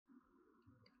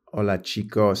Hola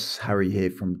chicos, Harry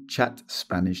here from Chat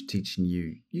Spanish, teaching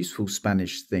you useful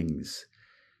Spanish things.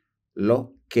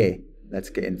 Loque. Let's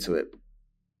get into it.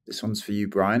 This one's for you,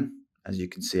 Brian. As you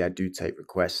can see, I do take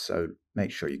requests, so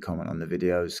make sure you comment on the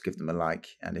videos, give them a like,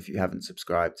 and if you haven't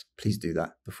subscribed, please do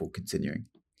that before continuing.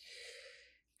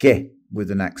 Que,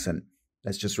 with an accent.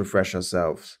 Let's just refresh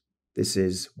ourselves. This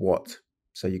is what.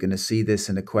 So you're going to see this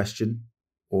in a question,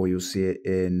 or you'll see it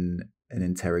in an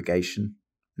interrogation,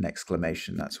 an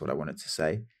exclamation. That's what I wanted to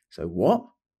say. So what?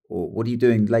 Or what are you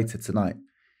doing later tonight?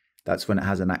 That's when it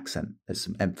has an accent. There's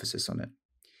some emphasis on it.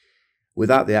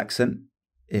 Without the accent,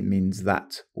 it means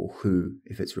that or who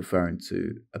if it's referring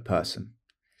to a person.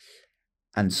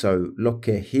 And so loque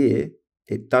here,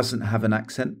 it doesn't have an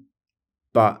accent,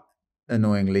 but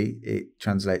annoyingly, it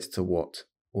translates to what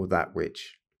or that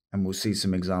which. And we'll see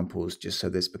some examples just so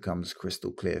this becomes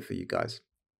crystal clear for you guys.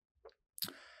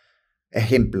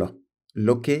 Ejemplo.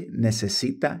 Lo que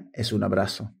necesita es un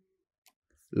abrazo.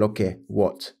 Lo que,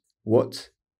 what? What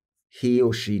he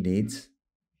or she needs,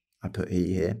 I put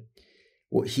he here,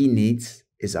 what he needs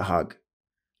is a hug.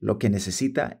 Lo que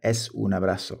necesita es un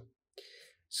abrazo.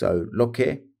 So lo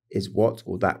que is what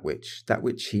or that which. That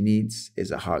which he needs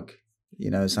is a hug.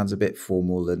 You know, it sounds a bit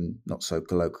formal and not so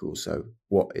colloquial. So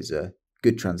what is a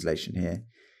good translation here?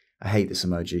 I hate this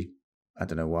emoji. I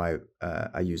don't know why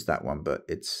I use that one, but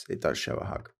it does show a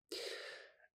hug.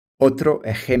 Otro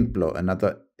ejemplo,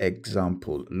 another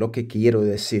example. Lo que quiero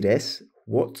decir es,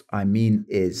 what I mean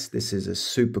is. This is a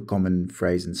super common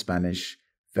phrase in Spanish.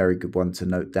 Very good one to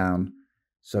note down.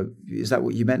 So is that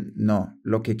what you meant? No.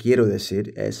 Lo que quiero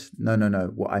decir es, no.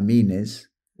 What I mean is,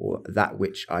 or that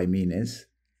which I mean is,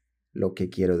 lo que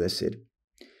quiero decir.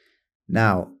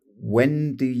 Now,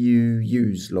 when do you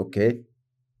use lo que?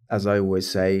 As I always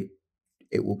say,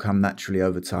 it will come naturally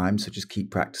over time. So just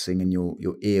keep practicing and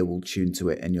your ear will tune to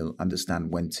it and you'll understand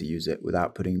when to use it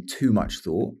without putting too much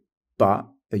thought. But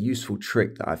a useful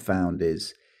trick that I found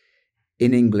is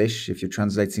in English, if you're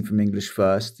translating from English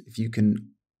first, if you can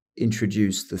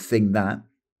introduce the thing that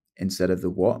instead of the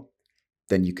what,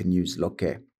 then you can use lo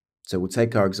que. So we'll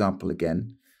take our example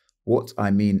again. What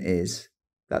I mean is,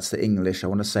 that's the English. I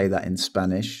want to say that in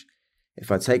Spanish.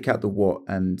 If I take out the what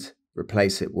and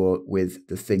replace it with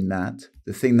the thing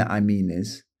that I mean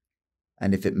is,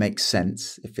 and if it makes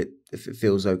sense, if it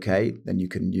feels okay, then you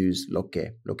can use lo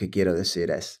que quiero decir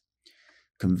es.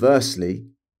 Conversely,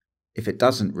 if it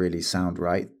doesn't really sound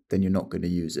right, then you're not going to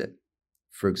use it.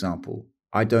 For example,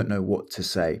 I don't know what to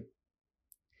say.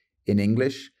 In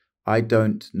English, I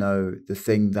don't know the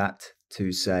thing that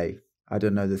to say. I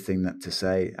don't know the thing that to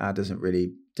say. Doesn't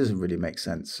really make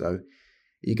sense. So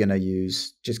you're going to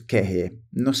use just que here.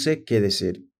 No sé qué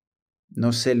decir. No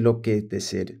sé lo que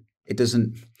decir. It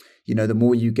doesn't, the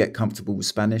more you get comfortable with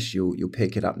Spanish, you'll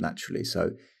pick it up naturally.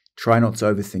 So try not to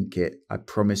overthink it. I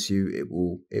promise you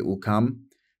it will come.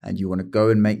 And you want to go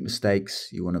and make mistakes.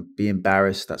 You want to be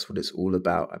embarrassed. That's what it's all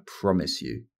about. I promise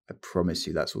you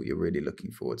that's what you're really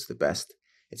looking for. It's the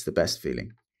best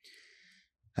feeling.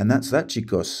 And that's that,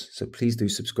 chicos. So please do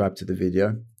subscribe to the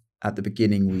video. At the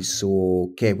beginning, we saw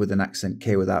que with an accent,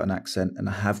 que without an accent. And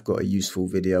I have got a useful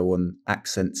video on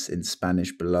accents in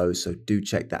Spanish below. So do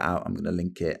check that out. I'm going to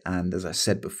link it. And as I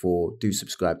said before, do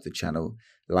subscribe to the channel.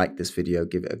 Like this video.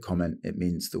 Give it a comment. It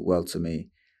means the world to me.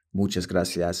 Muchas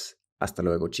gracias. Hasta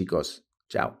luego, chicos.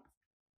 Ciao.